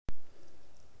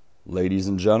Ladies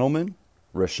and gentlemen,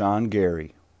 Rashawn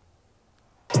Gary.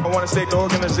 I want to thank the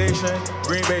organization,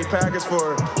 Green Bay Packers,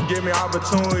 for giving me an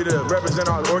opportunity to represent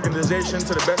our organization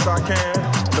to the best I can.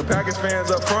 The Packers fans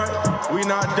up front, we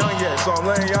not done yet, so I'm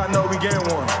letting y'all know we getting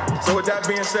one. So with that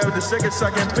being said, with the second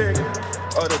pick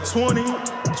of the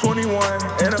 2021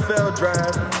 NFL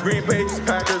Draft, Green Bay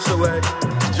Packers select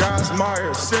Josh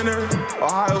Myers, center,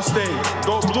 Ohio State.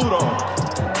 Go Blue Dog.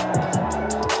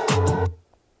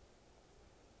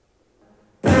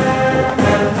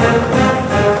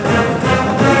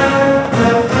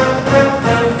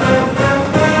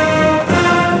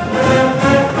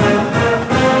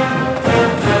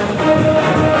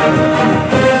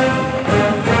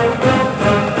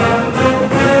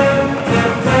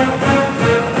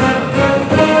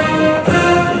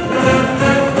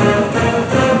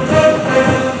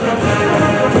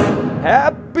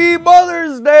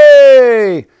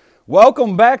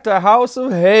 Welcome back to House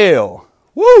of Hail.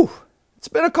 Woo! It's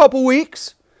been a couple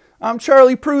weeks. I'm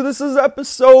Charlie Prue. This is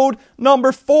episode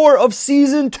number 4 of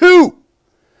season 2.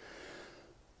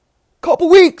 Couple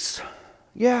weeks.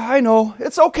 Yeah, I know.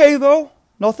 It's okay though.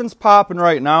 Nothing's popping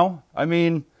right now. I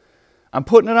mean, I'm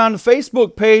putting it on the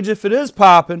Facebook page if it is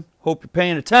popping. Hope you're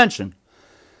paying attention.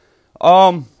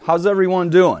 How's everyone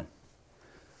doing?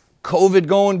 COVID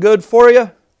going good for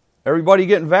you? Everybody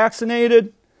getting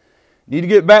vaccinated? Need to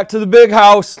get back to the big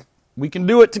house. We can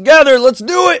do it together. Let's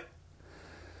do it.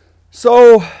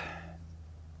 So,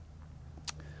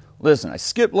 listen, I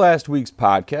skipped last week's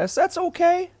podcast. That's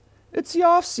okay. It's the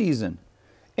off season.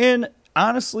 And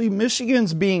honestly,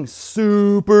 Michigan's being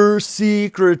super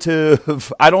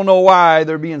secretive. I don't know why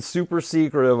they're being super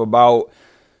secretive about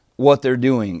what they're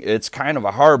doing. It's kind of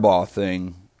a Harbaugh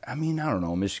thing. I mean, I don't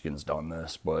know. Michigan's done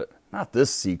this, but not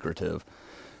this secretive.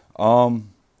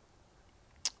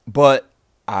 But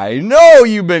I know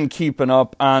you've been keeping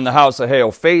up on the House of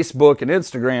Hail Facebook and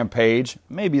Instagram page,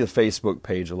 maybe the Facebook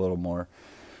page a little more.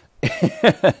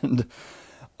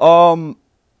 And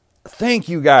thank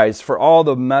you guys for all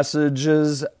the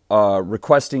messages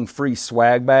requesting free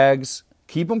swag bags.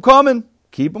 Keep them coming.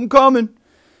 Keep them coming.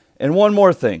 And one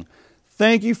more thing.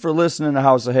 Thank you for listening to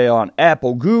House of Hail on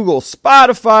Apple, Google,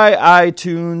 Spotify,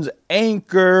 iTunes,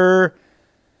 Anchor.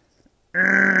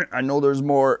 I know there's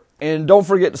more. And don't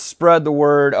forget to spread the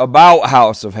word about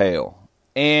House of Hail.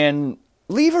 And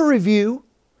leave a review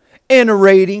and a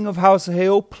rating of House of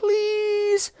Hail,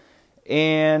 please.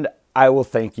 And I will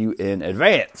thank you in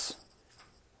advance.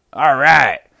 All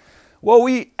right. Well,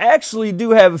 we actually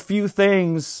do have a few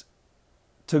things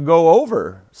to go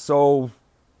over. So,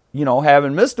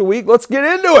 having missed a week, let's get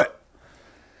into it.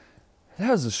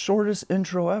 That was the shortest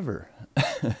intro ever.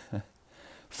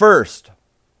 First,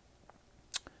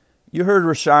 you heard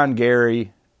Rashawn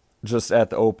Gary just at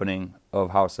the opening of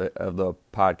the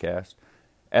podcast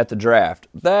at the draft.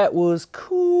 That was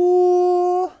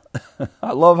cool.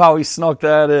 I love how he snuck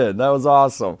that in. That was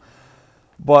awesome.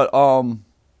 But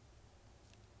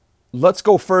let's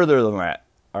go further than that.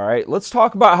 All right, let's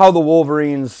talk about how the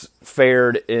Wolverines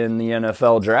fared in the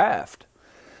NFL draft.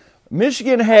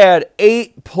 Michigan had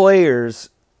 8 players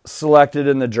selected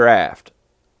in the draft.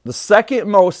 The second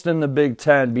most in the Big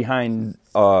Ten behind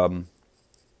you-know-who.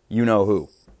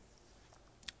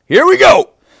 Here we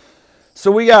go! So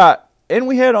we had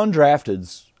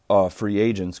undrafted free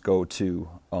agents go too,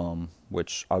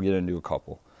 which I'll get into a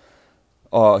couple.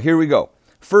 Here we go.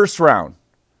 First round.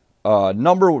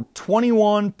 Number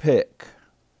 21 pick.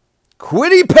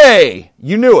 Kwity Paye!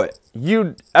 You knew it.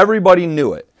 Everybody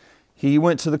knew it. He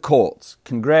went to the Colts.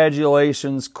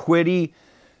 Congratulations, Kwity.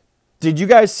 Did you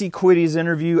guys see Kwity's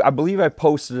interview? I believe I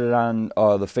posted it on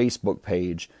the Facebook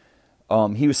page.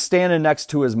 He was standing next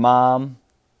to his mom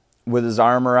with his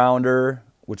arm around her,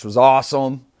 which was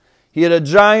awesome. He had a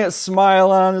giant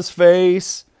smile on his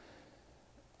face.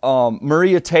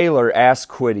 Maria Taylor asked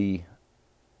Kwity,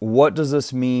 what does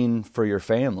this mean for your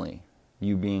family,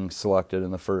 you being selected in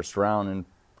the first round and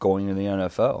going to the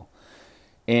NFL?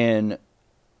 And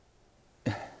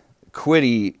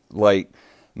Kwity,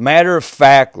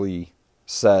 matter-of-factly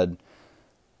said,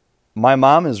 my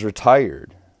mom is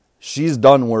retired. She's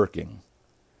done working.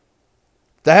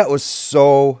 That was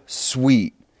so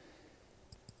sweet.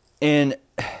 And,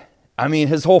 I mean,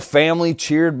 his whole family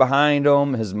cheered behind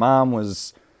him. His mom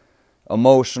was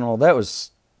emotional.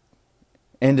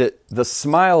 And the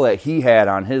smile that he had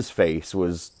on his face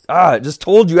was, it just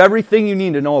told you everything you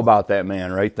need to know about that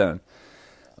man right then.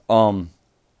 And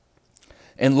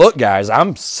look, guys,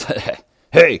 I'm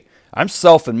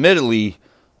self-admittedly a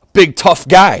big tough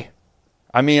guy.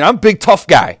 I'm a big tough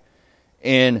guy.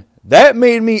 And that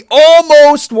made me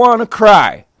almost want to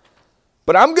cry.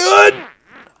 But I'm good.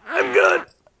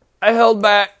 I held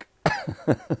back.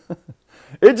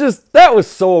 That was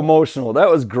so emotional. That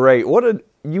was great.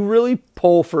 You really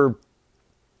pull for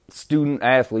student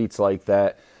athletes like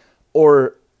that,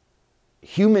 or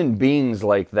human beings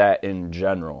like that in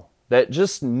general, that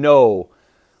just know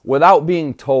without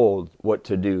being told what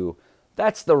to do,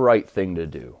 that's the right thing to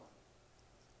do.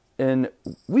 And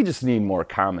we just need more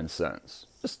common sense.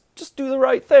 Just do the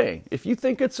right thing. If you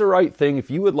think it's the right thing, if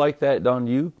you would like that done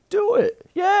to you, do it.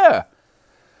 Yeah.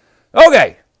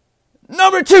 Okay.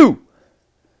 Number 2.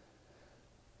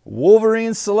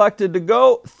 Wolverines selected to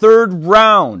go 3rd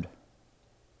round.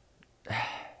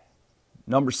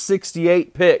 Number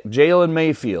 68 pick, Jalen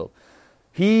Mayfield.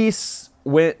 He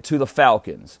went to the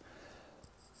Falcons.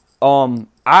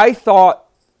 I thought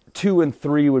 2 and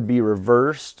 3 would be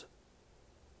reversed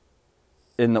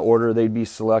in the order they'd be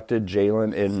selected.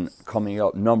 Jalen, and coming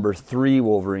up, number 3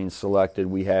 Wolverines selected,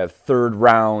 we have 3rd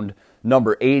round,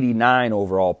 number 89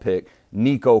 overall pick,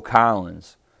 Nico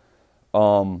Collins.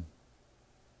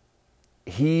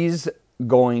 He's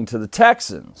going to the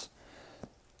Texans.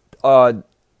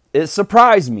 It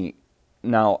surprised me.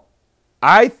 Now,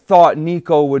 I thought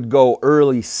Nico would go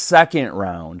early 2nd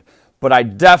round, but I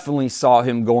definitely saw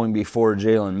him going before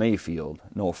Jalen Mayfield.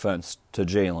 No offense to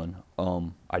Jalen.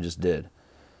 I just did.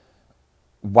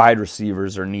 Wide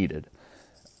receivers are needed.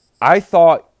 I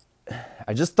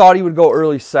just thought he would go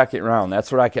early 2nd round.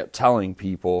 That's what I kept telling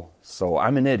people. So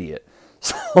I'm an idiot.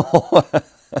 So,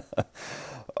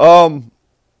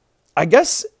 I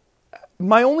guess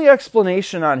my only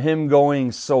explanation on him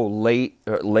going so late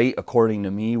according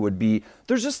to me, would be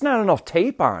there's just not enough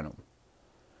tape on him.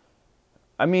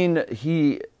 I mean,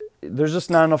 there's just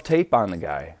not enough tape on the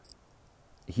guy.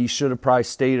 He should have probably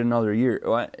stayed another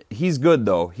year. He's good,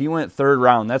 though. He went 3rd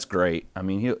round. That's great. I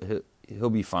mean, he'll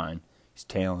be fine. He's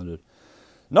talented.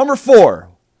 Number 4,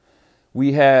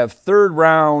 we have 3rd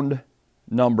round,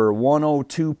 number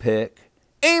 102 pick,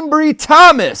 Ambry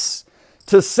Thomas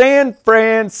to San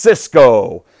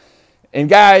Francisco. And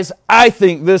guys, I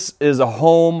think this is a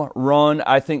home run.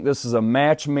 I think this is a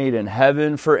match made in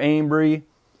heaven for Ambry.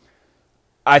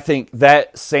 I think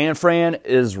that San Fran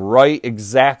is right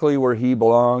exactly where he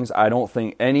belongs. I don't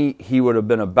think he would have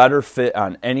been a better fit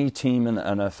on any team in the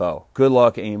NFL. Good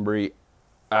luck, Ambry.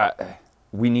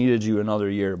 We needed you another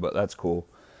year, but that's cool.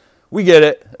 We get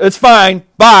it. It's fine.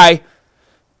 Bye.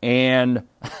 And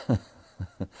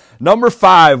number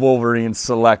 5 Wolverines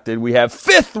selected. We have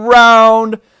 5th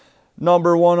round,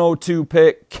 number 102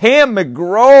 pick, Cam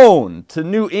McGrone to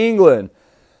New England.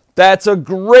 That's a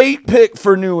great pick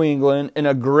for New England and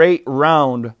a great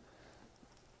round.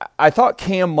 I thought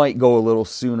Cam might go a little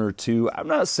sooner too. I'm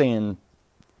not saying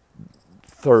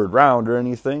 3rd round or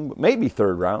anything, but maybe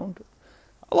 3rd round.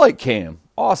 I like Cam.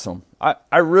 Awesome.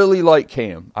 I really like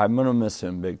Cam. I'm going to miss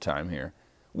him big time here.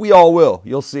 We all will.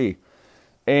 You'll see.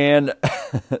 And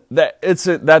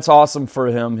that's awesome for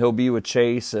him. He'll be with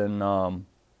Chase, and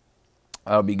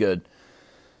that'll be good.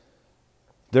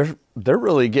 They're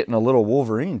really getting a little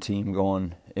Wolverine team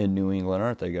going in New England,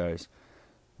 aren't they, guys?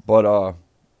 But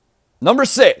number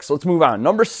 6, let's move on.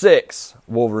 Number 6,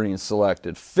 Wolverines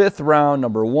selected. 5th round,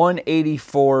 number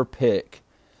 184 pick,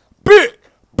 Big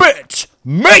Bench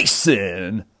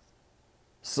Mason,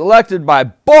 selected by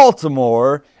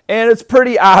Baltimore. And it's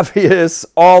pretty obvious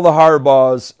all the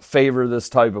Harbaughs favor this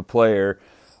type of player.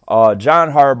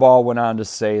 John Harbaugh went on to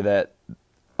say that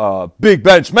Big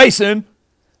Bench Mason,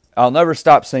 I'll never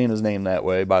stop saying his name that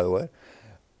way, by the way,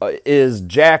 is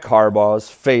Jack Harbaugh's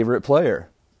favorite player.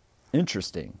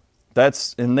 Interesting.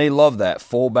 And they love that.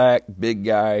 Fullback, big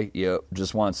guy,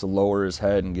 just wants to lower his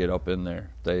head and get up in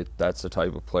there. That's the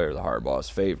type of player the Harbaughs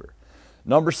favor.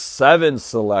 Number 7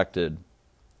 selected.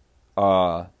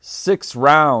 6th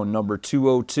round, number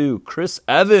 202, Chris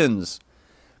Evans,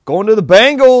 going to the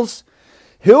Bengals.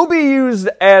 He'll be used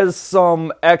as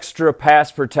some extra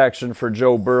pass protection for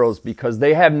Joe Burrow because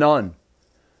they have none.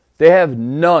 They have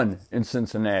none in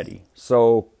Cincinnati.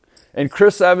 And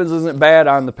Chris Evans isn't bad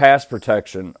on the pass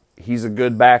protection. He's a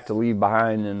good back to leave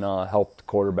behind and help the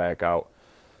quarterback out.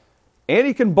 And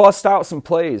he can bust out some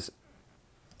plays.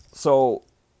 So,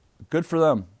 good for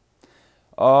them.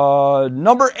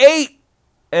 Number 8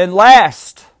 and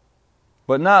last,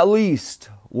 but not least,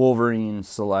 Wolverines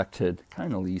selected.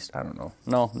 Kind of least, I don't know.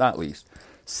 No, not least.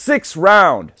 6th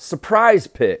round, surprise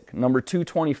pick, number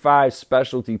 225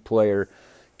 specialty player,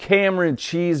 Cameron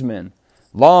Cheeseman,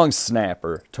 long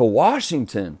snapper to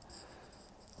Washington.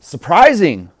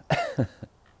 Surprising.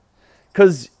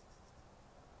 Because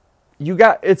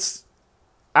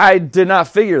I did not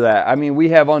figure that. I mean, we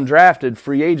have undrafted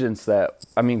free agents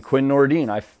Quinn Nordin,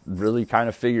 I really kind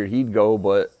of figured he'd go,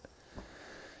 but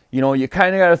You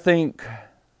kind of got to think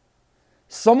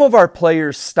some of our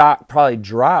players' stock probably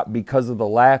dropped because of the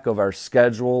lack of our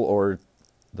schedule or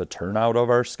the turnout of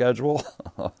our schedule,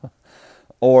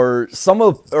 or some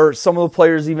of the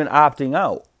players even opting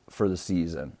out for the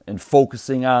season and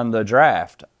focusing on the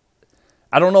draft.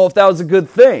 I don't know if that was a good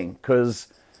thing because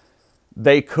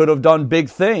they could have done big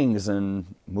things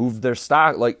and moved their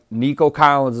stock. Like Nico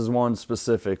Collins is one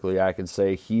specifically. I could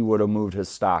say he would have moved his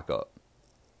stock up,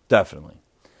 definitely.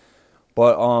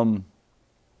 But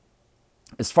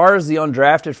as far as the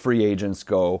undrafted free agents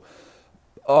go,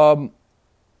 hold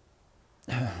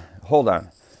on.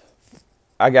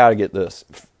 I got to get this.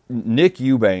 Nick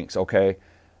Eubanks, okay.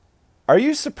 Are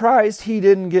you surprised he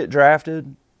didn't get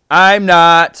drafted? I'm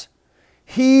not.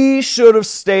 He should have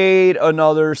stayed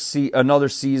another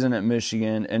season at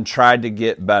Michigan and tried to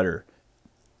get better.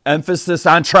 Emphasis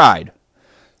on tried.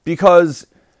 Because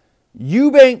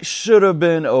Eubanks should have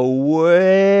been a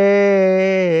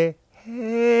way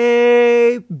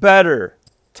better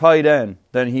tight end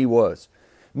than he was.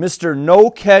 Mr.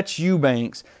 No-Catch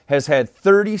Eubanks has had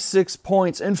 36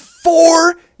 points in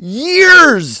 4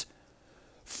 years.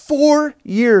 4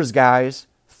 years, guys.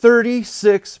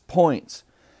 36 points.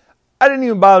 I didn't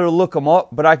even bother to look them up,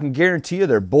 but I can guarantee you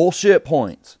they're bullshit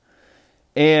points.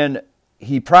 And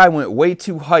he probably went way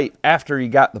too hype after he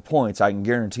got the points. I can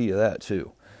guarantee you that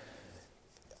too.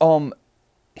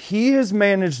 He has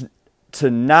managed to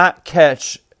not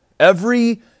catch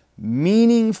every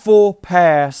meaningful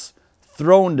pass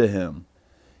thrown to him.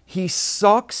 He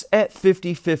sucks at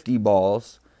 50-50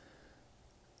 balls.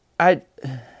 Oh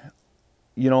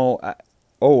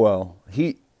well.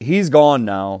 He's gone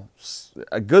now.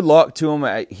 Good luck to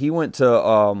him. He went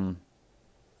to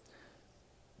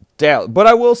Dallas. But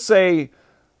I will say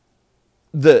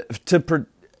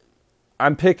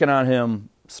I'm picking on him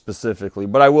specifically,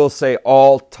 but I will say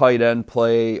all tight end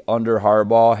play under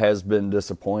Harbaugh has been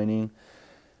disappointing.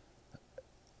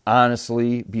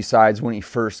 Honestly, besides when he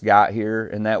first got here,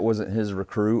 and that wasn't his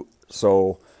recruit.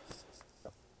 So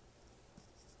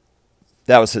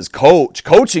that was his coach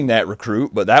coaching that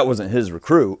recruit, but that wasn't his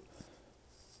recruit.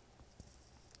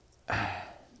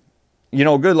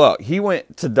 Good luck. He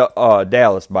went to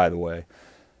Dallas, by the way.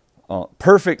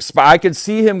 Perfect spot. I could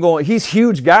see him going. He's a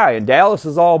huge guy, and Dallas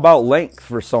is all about length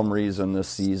for some reason this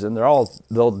season.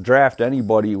 They'll draft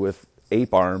anybody with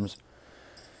ape arms.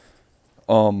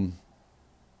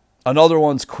 Another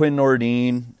one's Quinn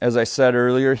Nordine. As I said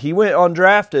earlier, he went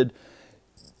undrafted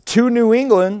to New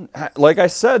England. Like I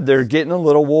said, they're getting a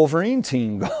little Wolverine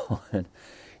team going.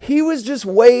 He was just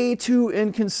way too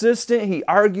inconsistent. He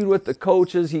argued with the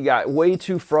coaches. He got way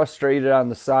too frustrated on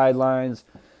the sidelines.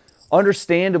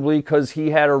 Understandably, because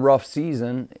he had a rough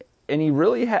season. And he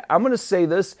really had, I'm going to say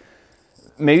this,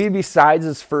 maybe besides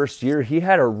his first year, he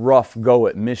had a rough go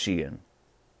at Michigan.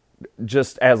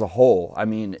 Just as a whole. I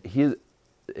mean,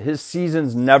 his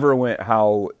seasons never went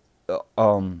how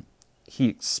he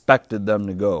expected them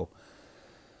to go.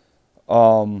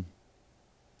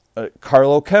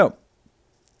 Carlo Kemp,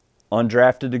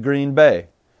 undrafted to Green Bay.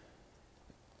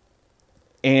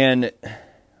 And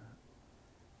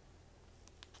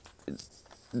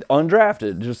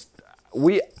undrafted,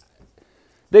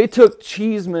 they took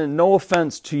Cheeseman, no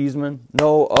offense, Cheeseman,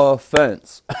 no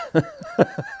offense.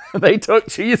 They took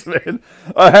Cheeseman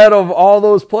ahead of all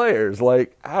those players.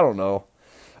 Like, I don't know.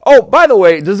 Oh, by the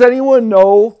way, does anyone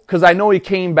know, because I know he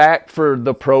came back for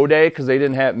the pro day because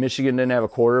Michigan didn't have a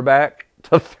quarterback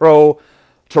to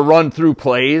run through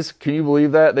plays. Can you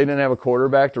believe that? They didn't have a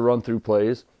quarterback to run through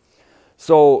plays.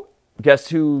 So, guess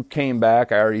who came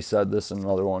back? I already said this in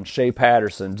another one. Shea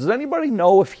Patterson. Does anybody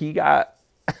know if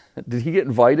did he get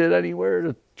invited anywhere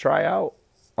to try out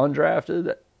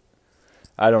undrafted?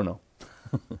 I don't know.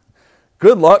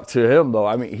 Good luck to him, though.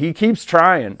 I mean, he keeps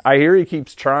trying. I hear he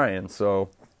keeps trying, so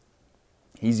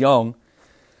he's young.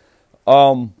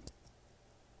 All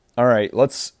right,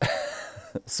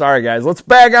 sorry, guys. Let's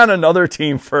bag on another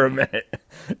team for a minute.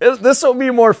 This will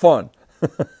be more fun.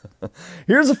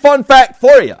 Here's a fun fact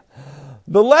for you.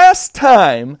 The last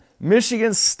time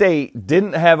Michigan State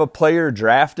didn't have a player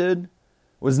drafted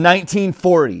was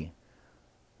 1940.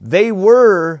 They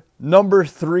were number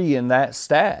 3 in that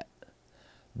stat,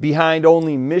 behind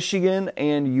only Michigan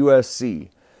and USC.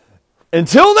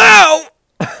 Until now,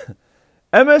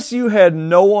 MSU had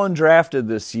no one drafted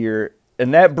this year,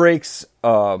 and that breaks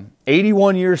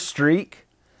 81-year streak.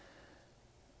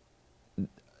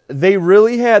 They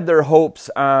really had their hopes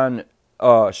on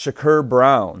Shakur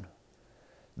Brown,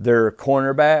 their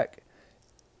cornerback.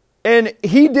 And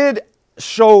he did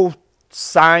show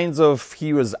signs of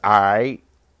he was all right.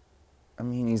 I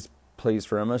mean, he plays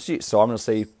for MSU, so I'm going to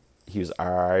say He was all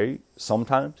right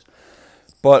sometimes.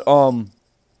 But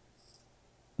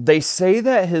they say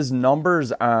that his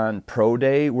numbers on Pro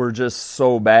Day were just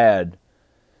so bad.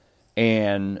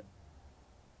 And,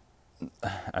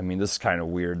 I mean, this is kind of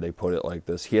weird they put it like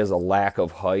this. He has a lack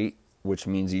of height, which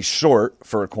means he's short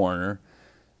for a corner.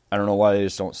 I don't know why they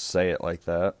just don't say it like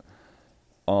that.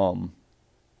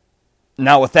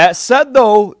 Now, with that said,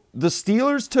 though, the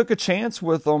Steelers took a chance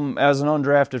with him as an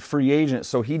undrafted free agent,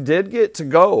 so he did get to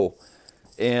go.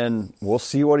 And we'll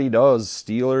see what he does.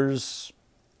 Steelers,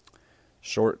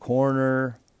 short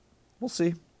corner. We'll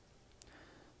see.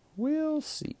 We'll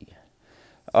see.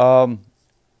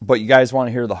 But you guys want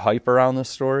to hear the hype around this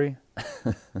story?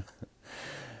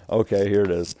 Okay, here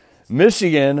it is.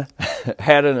 Michigan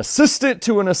had an assistant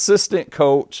to an assistant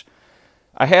coach.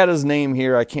 I had his name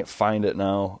here. I can't find it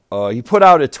now. He put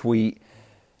out a tweet.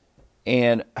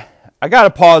 And I got to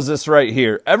pause this right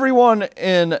here. Everyone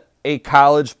in a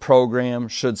college program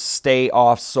should stay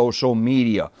off social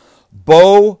media.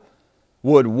 Bo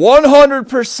would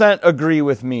 100% agree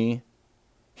with me.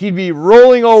 He'd be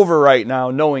rolling over right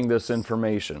now knowing this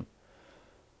information.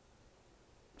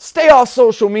 Stay off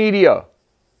social media.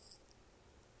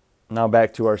 Now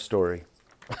back to our story.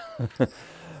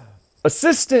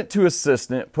 Assistant to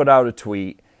assistant put out a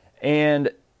tweet, and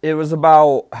it was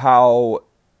about how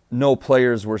no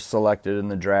players were selected in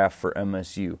the draft for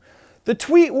MSU. The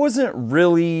tweet wasn't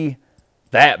really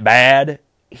that bad.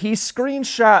 He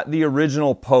screenshot the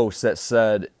original post that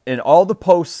said, and all the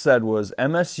post said was,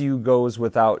 MSU goes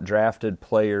without drafted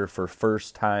player for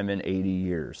first time in 80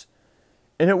 years.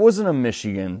 And it wasn't a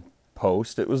Michigan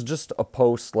post. It was just a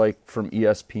post like from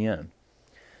ESPN.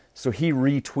 So he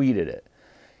retweeted it.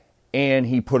 And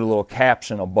he put a little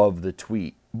caption above the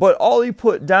tweet. But all he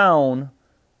put down,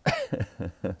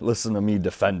 listen to me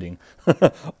defending.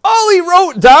 All he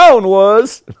wrote down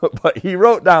was, but he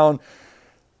wrote down,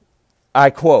 I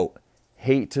quote,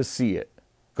 hate to see it,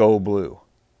 go blue.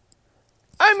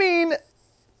 I mean,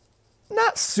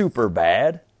 not super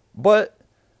bad, but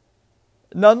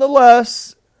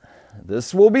nonetheless,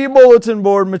 this will be bulletin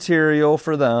board material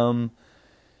for them.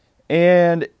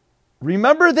 And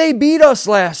remember, they beat us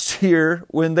last year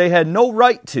when they had no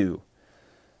right to.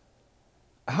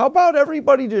 How about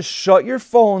everybody just shut your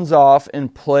phones off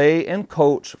and play and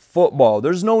coach football?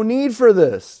 There's no need for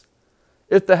this.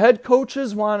 If the head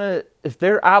coaches want to, if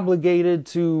they're obligated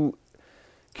to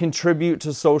contribute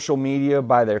to social media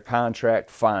by their contract,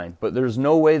 fine. But there's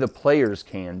no way the players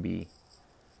can be.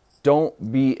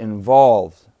 Don't be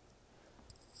involved.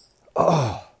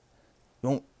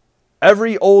 Don't.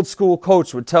 Every old school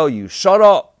coach would tell you, shut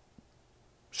up.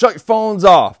 Shut your phones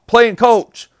off. Play and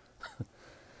coach.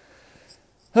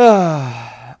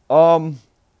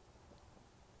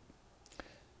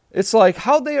 It's like,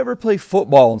 how'd they ever play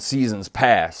football in seasons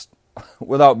past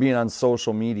without being on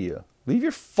social media? Leave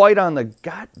your fight on the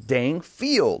goddamn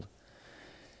field.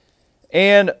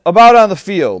 And about on the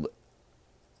field,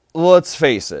 let's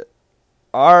face it,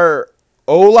 our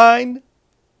O-line,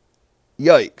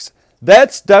 yikes.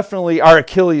 That's definitely our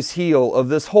Achilles heel of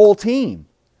this whole team.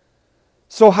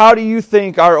 So how do you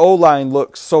think our O-line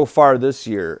looks so far this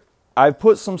year? I've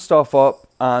put some stuff up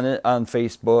on it on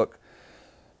Facebook.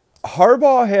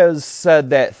 Harbaugh has said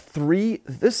that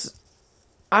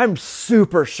I'm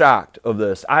super shocked of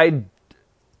this.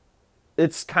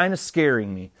 It's kind of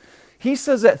scaring me. He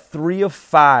says that 3 of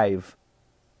 5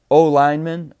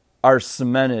 O-linemen are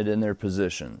cemented in their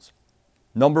positions.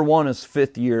 Number 1 is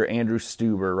 5th year Andrew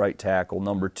Stuber, right tackle.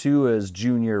 Number 2 is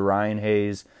junior Ryan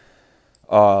Hayes,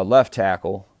 left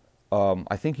tackle.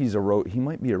 I think he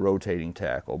might be a rotating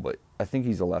tackle, but I think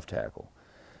he's a left tackle.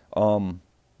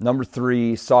 Number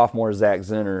 3, sophomore Zach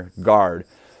Zinner, guard.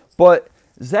 But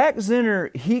Zach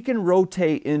Zinner, he can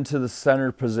rotate into the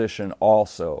center position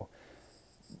also.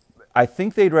 I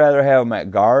think they'd rather have him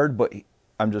at guard, but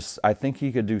I think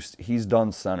he's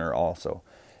done center also.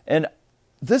 And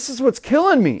this is what's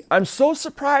killing me. I'm so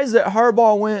surprised that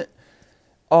Harbaugh went,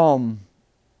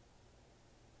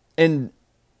 and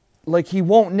like he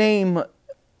won't name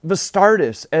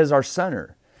Vistardis as our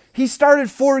center. He started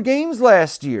 4 games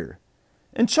last year.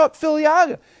 And Chuck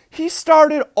Filiaga, he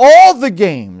started all the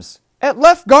games at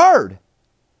left guard.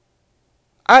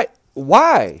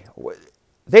 Why?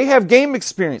 They have game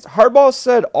experience. Harbaugh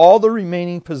said all the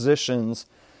remaining positions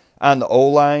on the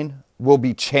O-line will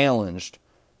be challenged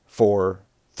through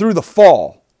the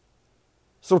fall.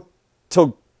 So,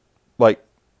 till,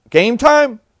 game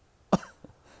time?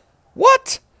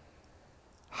 What?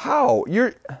 How?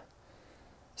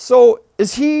 So,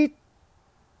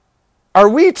 are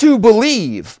we to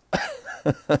believe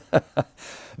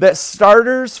that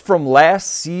starters from last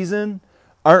season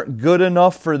aren't good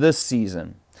enough for this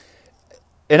season.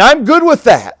 And I'm good with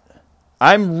that.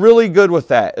 I'm really good with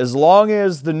that, as long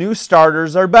as the new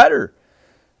starters are better.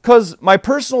 Because my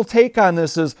personal take on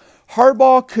this is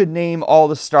Harbaugh could name all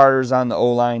the starters on the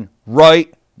O-line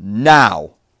right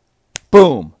now.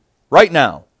 Boom. Right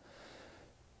now.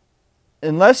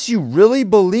 Unless you really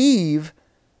believe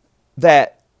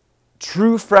that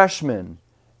true freshmen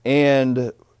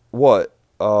and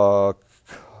a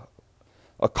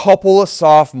couple of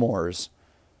sophomores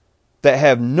that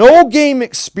have no game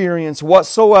experience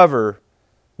whatsoever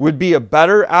would be a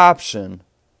better option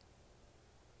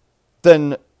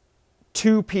than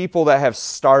two people that have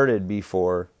started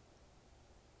before.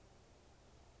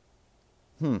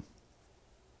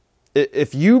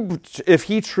 If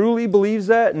he truly believes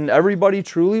that, and everybody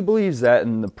truly believes that,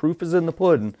 and the proof is in the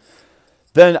pudding,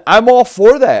 then I'm all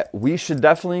for that. We should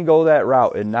definitely go that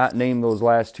route and not name those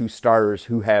last two starters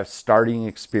who have starting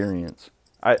experience.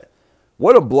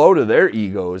 What a blow to their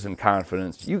egos and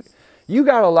confidence. You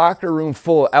got a locker room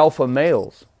full of alpha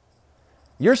males.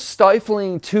 You're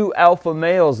stifling two alpha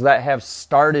males that have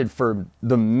started for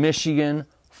the Michigan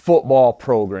football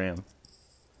program.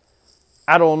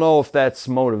 I don't know if that's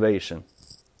motivation.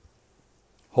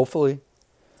 Hopefully.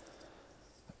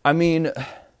 I mean,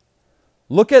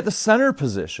 look at the center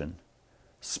position.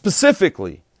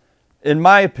 Specifically, in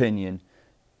my opinion,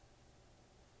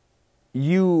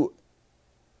 you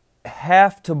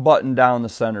have to button down the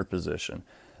center position.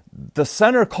 The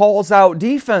center calls out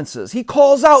defenses. He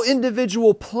calls out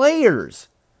individual players.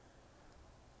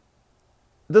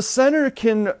 The center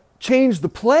can change the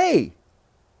play.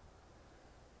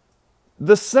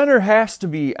 The center has to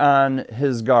be on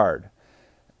his guard.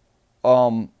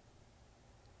 At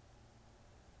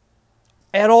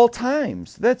all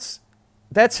times. That's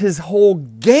his whole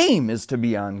game, is to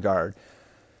be on guard.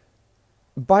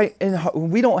 And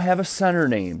we don't have a center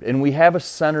named, and we have a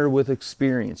center with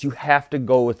experience. You have to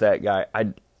go with that guy.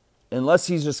 Unless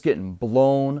he's just getting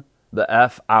blown the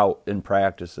F out in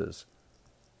practices,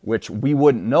 which we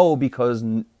wouldn't know because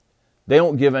they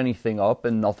don't give anything up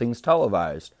and nothing's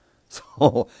televised.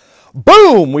 So,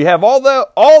 boom, we have all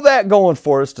that going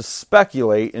for us to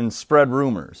speculate and spread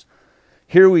rumors.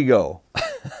 Here we go.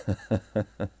 Oh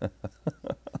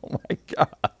my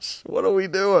gosh, what are we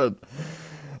doing?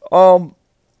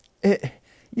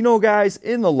 Guys,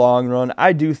 in the long run,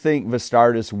 I do think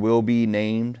Vistardis will be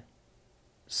named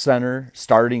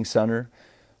starting center.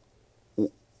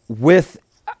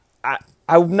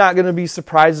 I'm not going to be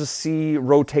surprised to see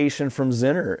rotation from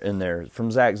Zach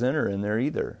Zinner in there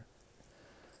either.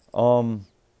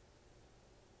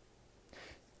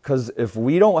 Because if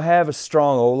we don't have a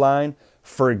strong O-line,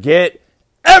 forget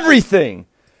everything.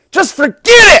 Just forget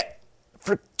it.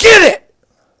 Forget it.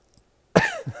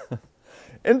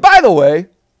 And by the way,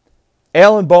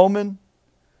 Alan Bowman,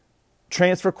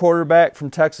 transfer quarterback from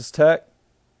Texas Tech,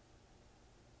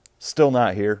 still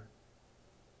not here.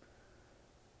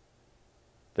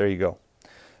 There you go.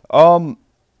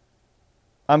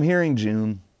 I'm hearing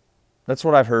June. That's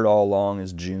what I've heard all along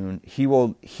is June. He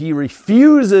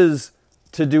refuses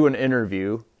to do an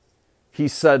interview. He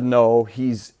said no.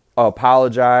 He's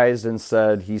apologized and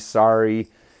said he's sorry.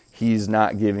 He's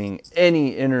not giving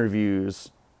any interviews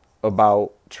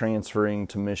about transferring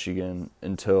to Michigan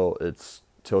until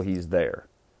he's there.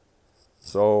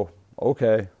 So,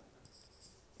 okay.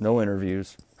 No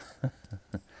interviews.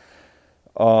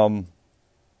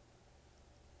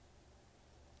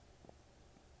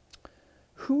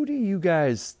 Who do you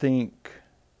guys think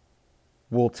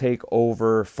will take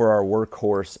over for our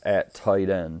workhorse at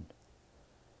tight end?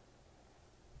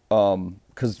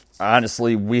 Because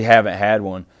honestly, we haven't had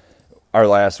one. Our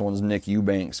last one's Nick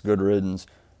Eubanks. Good riddance.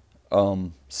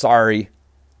 Sorry.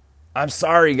 I'm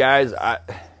sorry, guys. I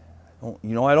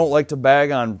don't like to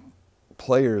bag on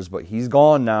players, but he's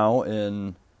gone now,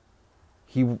 and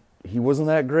he wasn't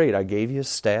that great. I gave you his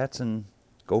stats, and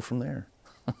go from there.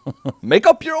 Make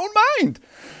up your own mind.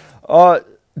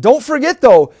 Don't forget,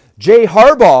 though, Jay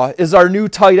Harbaugh is our new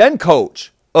tight end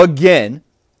coach again,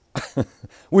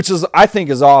 which I think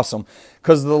is awesome.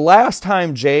 Because the last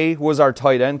time Jay was our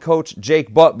tight end coach,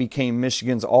 Jake Butt became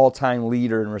Michigan's all-time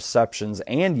leader in receptions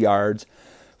and yards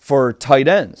for tight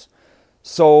ends.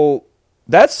 So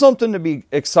that's something to be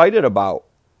excited about.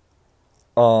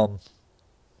 Well,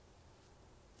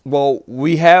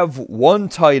 we have one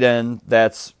tight end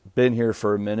that's been here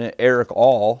for a minute, Eric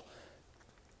All.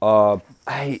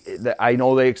 I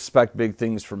know they expect big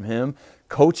things from him.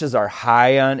 Coaches are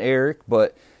high on Eric,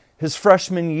 but his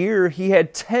freshman year, he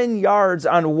had 10 yards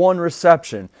on one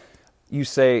reception. You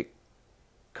say,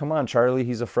 come on, Charlie,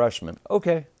 he's a freshman.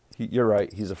 Okay, You're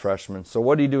right. He's a freshman. So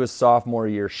what did he do his sophomore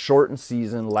year? Shortened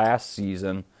season, last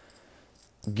season.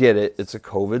 Get it. It's a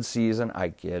COVID season. I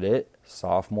get it.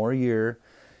 Sophomore year.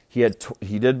 He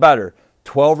did better.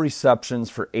 12 receptions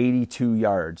for 82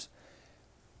 yards.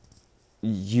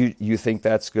 You think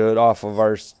that's good off of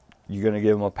ours? You're going to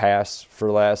give him a pass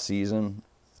for last season?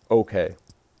 Okay.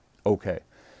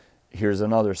 Here's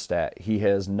another stat. He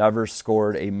has never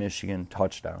scored a Michigan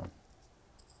touchdown.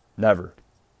 Never.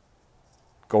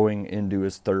 Going into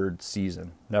his third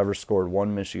season. Never scored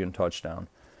one Michigan touchdown.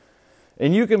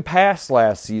 And you can pass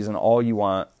last season all you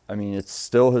want. I mean, it's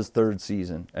still his third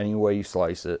season, any way you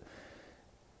slice it.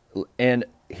 And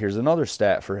here's another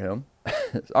stat for him.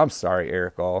 I'm sorry,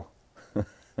 Eric All.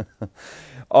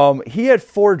 He had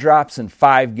 4 drops in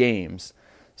 5 games.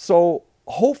 So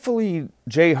hopefully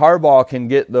Jay Harbaugh can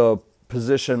get the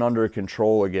position under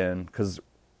control again, because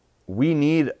we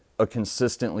need a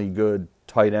consistently good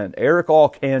tight end. Eric All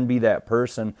can be that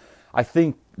person. I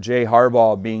think Jay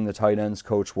Harbaugh being the tight ends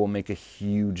coach will make a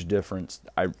huge difference.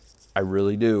 I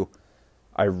really do.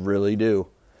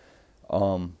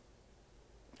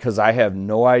 Because I have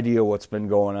no idea what's been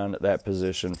going on at that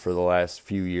position for the last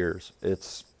few years.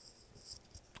 It's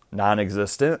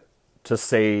non-existent, to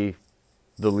say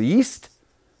the least.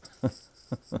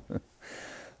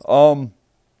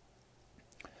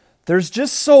 There's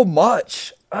just so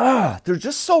much. There's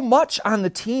just so much on the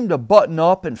team to button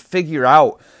up and figure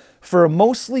out. For a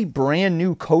mostly brand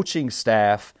new coaching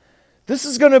staff, this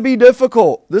is going to be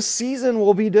difficult. This season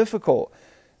will be difficult.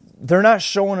 They're not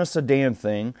showing us a damn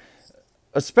thing,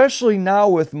 especially now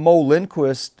with Mo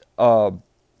Lindquist,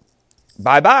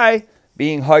 bye-bye,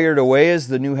 being hired away as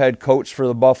the new head coach for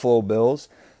the Buffalo Bills.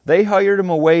 They hired him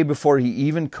away before he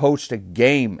even coached a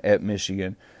game at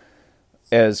Michigan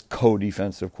as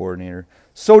co-defensive coordinator.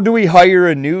 So do we hire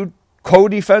a new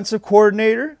co-defensive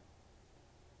coordinator?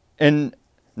 And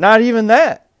not even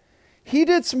that. He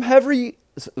did some heavy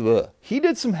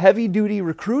duty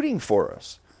recruiting for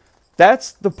us.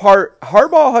 That's the part.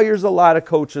 Harbaugh hires a lot of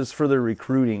coaches for their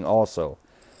recruiting also.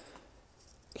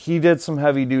 He did some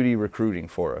heavy duty recruiting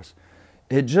for us.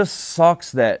 It just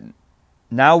sucks that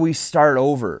now we start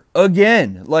over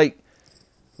again. Like,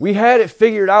 we had it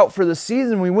figured out for the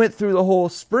season. We went through the whole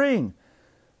spring.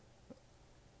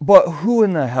 But who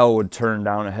in the hell would turn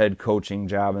down a head coaching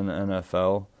job in the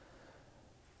NFL?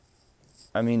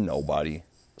 I mean, nobody.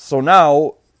 So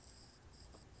now,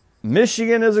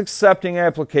 Michigan is accepting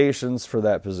applications for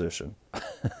that position.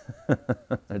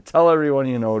 Tell everyone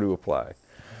you know to apply.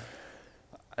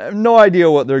 I have no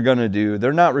idea what they're going to do.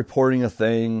 They're not reporting a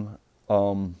thing.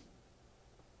 I'm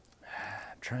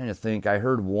trying to think. I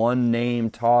heard one name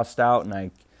tossed out, and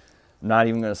I'm not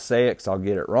even going to say it because I'll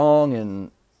get it wrong,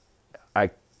 and I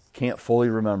can't fully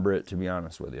remember it, to be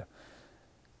honest with you.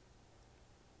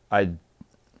 I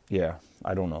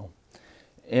don't know.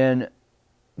 And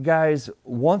guys,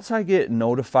 once I get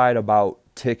notified about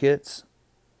tickets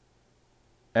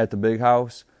at the Big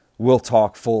House, we'll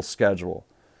talk full schedule.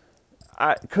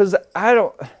 Because I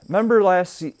don't remember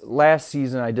last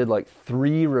season I did like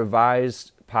 3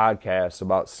 revised podcasts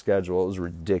about schedule. It was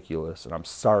ridiculous, and I'm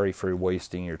sorry for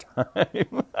wasting your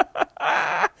time.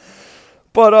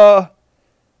 But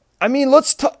I mean,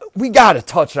 we got to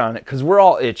touch on it because we're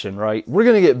all itching, right? We're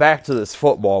going to get back to this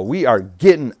football. We are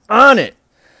getting on it.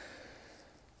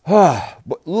 But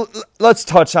let's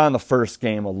touch on the first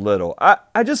game a little.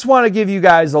 I just want to give you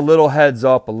guys a little heads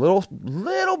up, a little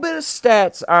bit of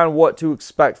stats on what to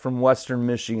expect from Western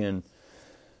Michigan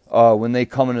when they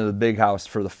come into the Big House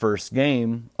for the first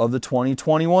game of the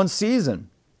 2021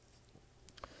 season.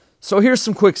 So here's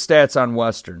some quick stats on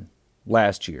Western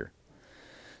last year.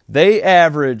 They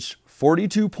averaged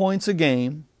 42 points a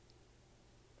game.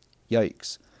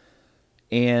 Yikes.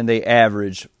 And they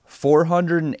averaged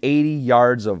 480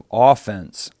 yards of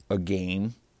offense a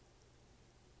game.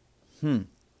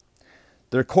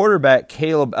 Their quarterback,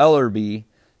 Caleb Ellerby,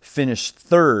 finished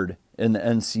 3rd in the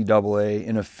NCAA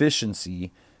in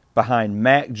efficiency behind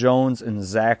Mac Jones and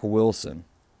Zach Wilson.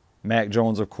 Mac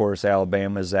Jones, of course,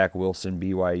 Alabama. Zach Wilson,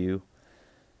 BYU.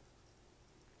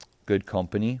 Good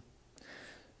company.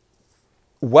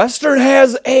 Western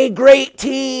has a great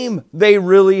team. They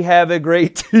really have a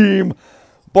great team.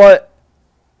 But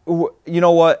you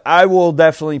know what? I will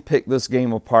definitely pick this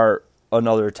game apart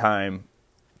another time.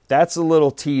 That's a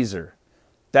little teaser.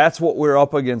 That's what we're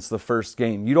up against the first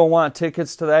game. You don't want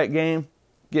tickets to that game?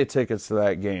 Get tickets to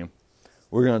that game.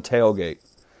 We're going to tailgate.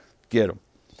 Get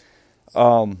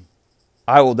them.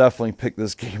 I will definitely pick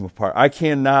this game apart. I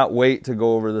cannot wait to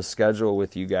go over the schedule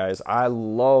with you guys. I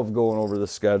love going over the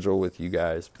schedule with you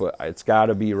guys, but it's got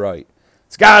to be right.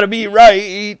 It's got to be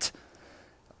right.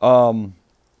 We're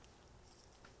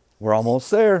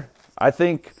almost there. I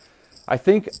think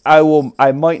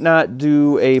I might not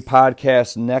do a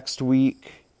podcast next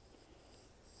week,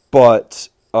 but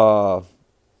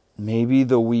maybe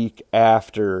the week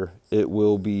after it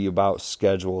will be about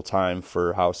schedule time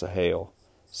for House of Hale.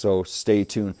 So stay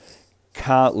tuned.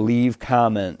 Leave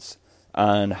comments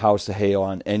on House of Hale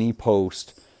on any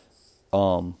post,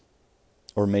 or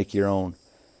make your own,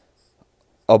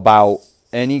 about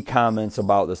any comments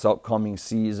about this upcoming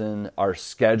season, our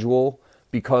schedule,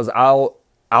 because I'll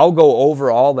go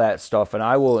over all that stuff and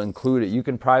I will include it. You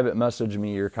can private message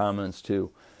me your comments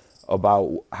too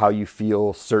about how you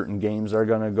feel certain games are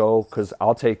going to go, because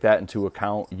I'll take that into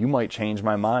account. You might change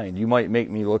my mind. You might make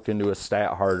me look into a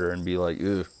stat harder and be like,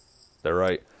 ugh, they're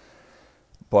right.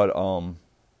 But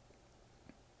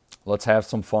let's have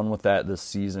some fun with that this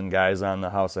season, guys, on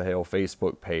the House of Hale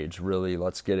Facebook page. Really,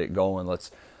 let's get it going.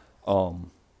 Let's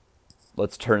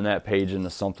turn that page into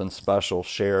something special,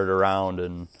 share it around,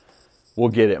 and we'll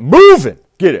get it moving.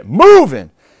 Get it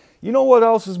moving. You know what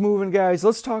else is moving, guys?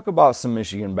 Let's talk about some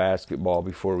Michigan basketball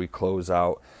before we close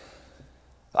out.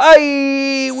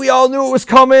 We all knew it was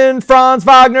coming. Franz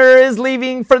Wagner is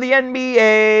leaving for the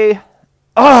NBA.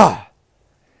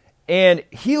 And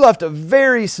he left a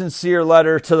very sincere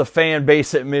letter to the fan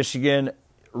base at Michigan.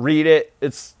 Read it.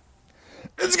 It's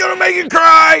going to make you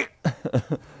cry.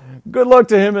 Good luck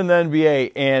to him in the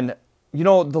NBA. And, you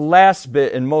know, the last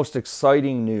bit and most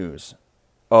exciting news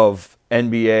of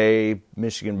NBA,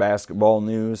 Michigan basketball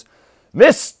news,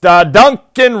 Mr.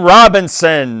 Duncan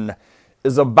Robinson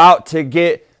is about to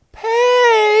get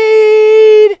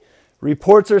paid.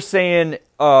 Reports are saying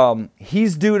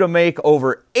he's due to make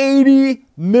over $80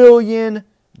 million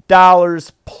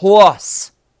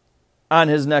plus on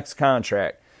his next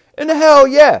contract. And hell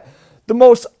yeah, the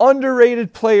most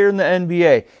underrated player in the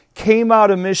NBA came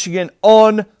out of Michigan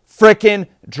unfrickin'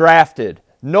 drafted.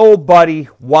 Nobody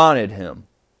wanted him.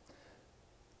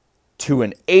 To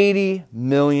an $80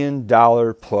 million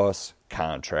plus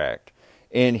contract.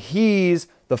 And he's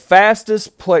the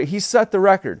fastest player. He set the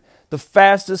record. The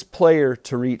fastest player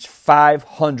to reach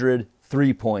 500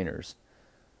 three-pointers.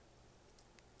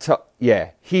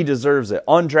 Yeah, he deserves it.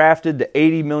 Undrafted to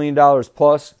 $80 million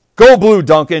plus. Go Blue,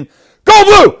 Duncan. Go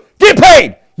Blue! Get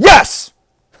paid! Yes!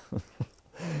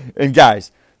 And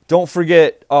guys, don't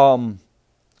forget,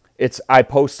 I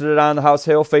posted it on the House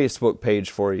Hale Facebook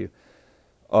page for you.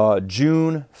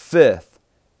 June 5th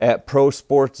at Pro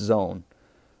Sports Zone.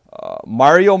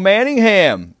 Mario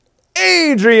Manningham,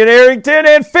 Adrian Arrington,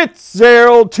 and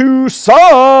Fitzgerald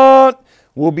Toussaint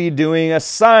will be doing a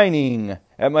signing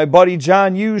at my buddy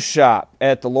John Yu's shop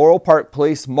at the Laurel Park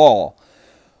Place Mall.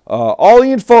 All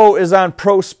the info is on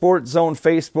Pro Sports Zone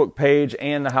Facebook page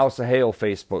and the House of Hale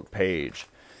Facebook page.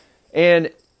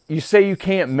 And you say you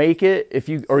can't make it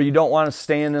or you don't want to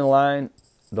stand in line.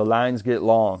 The lines get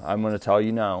long. I'm going to tell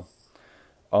you now.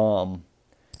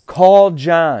 Call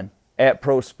John at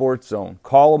Pro Sports Zone.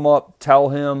 Call him up. Tell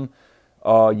him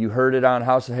you heard it on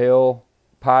House of Hale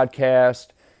podcast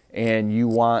and you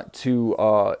want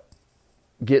to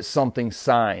get something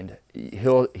signed.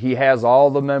 He has all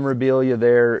the memorabilia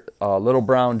there. Little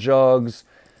brown jugs,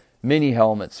 mini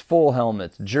helmets, full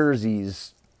helmets,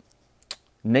 jerseys.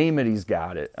 Name it, he's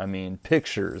got it. I mean,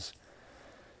 pictures.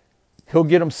 He'll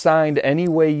get them signed any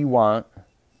way you want,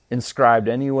 inscribed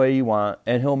any way you want,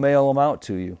 and he'll mail them out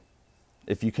to you.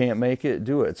 If you can't make it,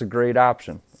 do it. It's a great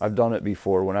option. I've done it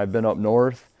before. When I've been up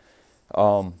north,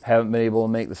 haven't been able to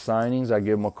make the signings, I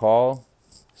give him a call.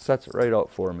 Sets it right up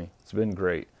for me. It's been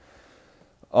great.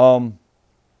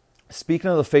 Speaking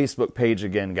of the Facebook page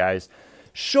again, guys,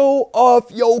 show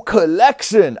off your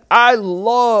collection. I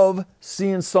love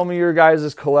seeing some of your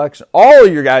guys' collection, all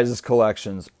of your guys'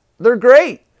 collections. They're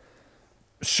great.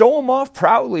 Show them off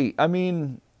proudly. I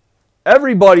mean,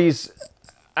 everybody's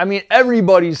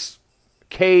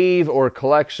cave or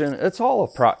collection, it's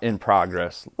all in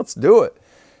progress. Let's do it.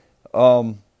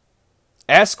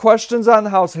 Ask questions on the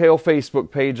House of Hale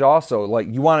Facebook page also.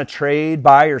 Like, you want to trade,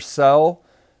 buy, or sell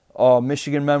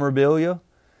Michigan memorabilia?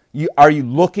 Are you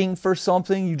looking for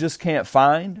something you just can't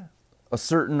find? A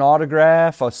certain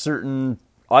autograph, a certain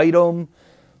item?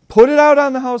 Put it out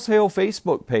on the House of Hale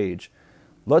Facebook page.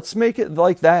 Let's make it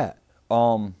like that.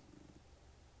 And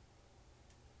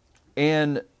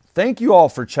thank you all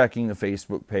for checking the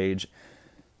Facebook page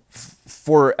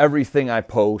for everything I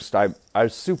post. I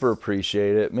super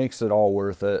appreciate it. It makes it all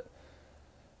worth it.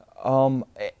 And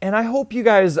I hope you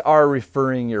guys are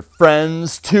referring your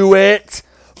friends to it.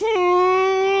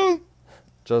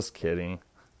 Just kidding.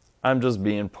 I'm just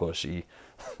being pushy.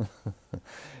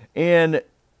 And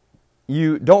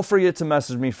you don't forget to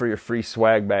message me for your free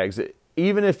swag bags.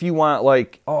 Even if you want,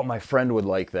 like, oh, my friend would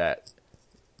like that.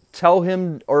 Tell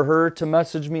him or her to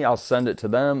message me. I'll send it to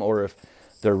them. Or if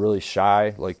they're really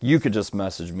shy, like, you could just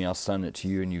message me. I'll send it to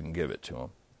you and you can give it to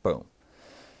them. Boom.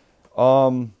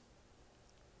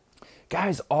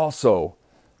 Guys, also,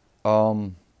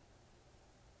 I'll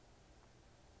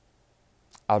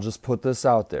just put this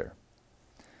out there.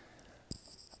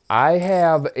 I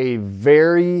have a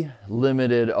very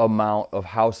limited amount of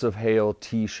House of Hail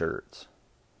t-shirts.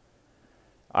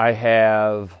 I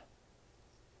have...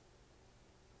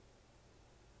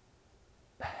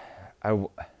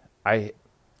 I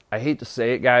hate to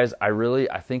say it, guys. I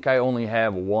think I only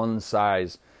have one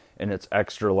size, and it's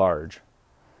extra large.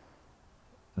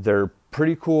 They're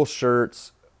pretty cool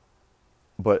shirts,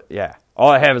 but yeah,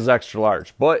 all I have is extra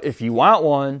large. But if you want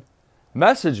one,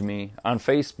 message me on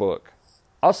Facebook.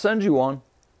 I'll send you one.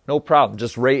 No problem.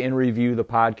 Just rate and review the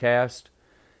podcast.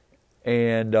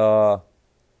 And,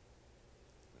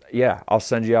 yeah, I'll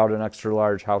send you out an extra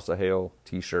large House of Hail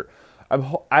t-shirt.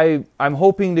 I'm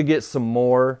hoping to get some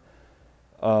more.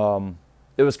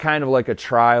 It was kind of like a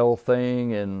trial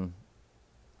thing, and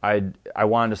I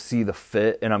wanted to see the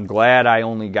fit, and I'm glad I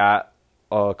only got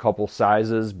a couple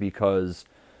sizes because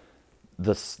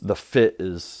the fit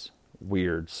is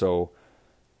weird. So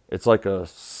it's like a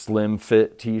slim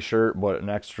fit t-shirt, but an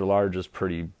extra large is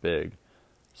pretty big.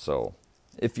 So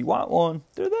if you want one,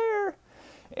 they're there.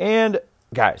 And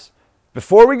guys,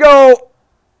 before we go,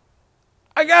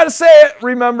 I gotta say it.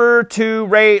 Remember to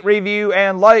rate, review,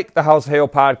 and like the House of Hail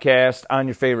podcast on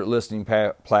your favorite listening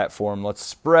platform. Let's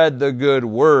spread the good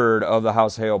word of the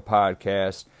House of Hail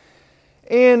podcast.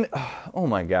 And, oh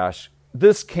my gosh,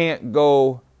 this can't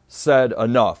go said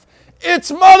enough.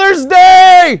 It's Mother's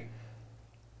Day!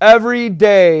 Every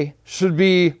day should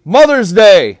be Mother's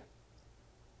Day.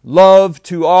 Love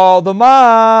to all the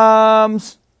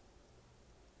moms.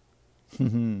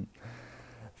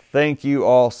 Thank you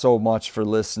all so much for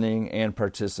listening and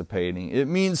participating. It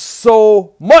means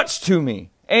so much to me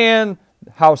and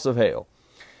House of Hail.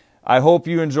 I hope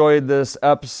you enjoyed this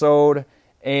episode,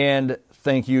 and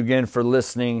thank you again for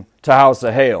listening to House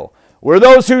of Hail, where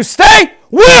those who stay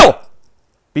will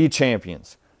be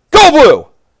champions. Go Blue!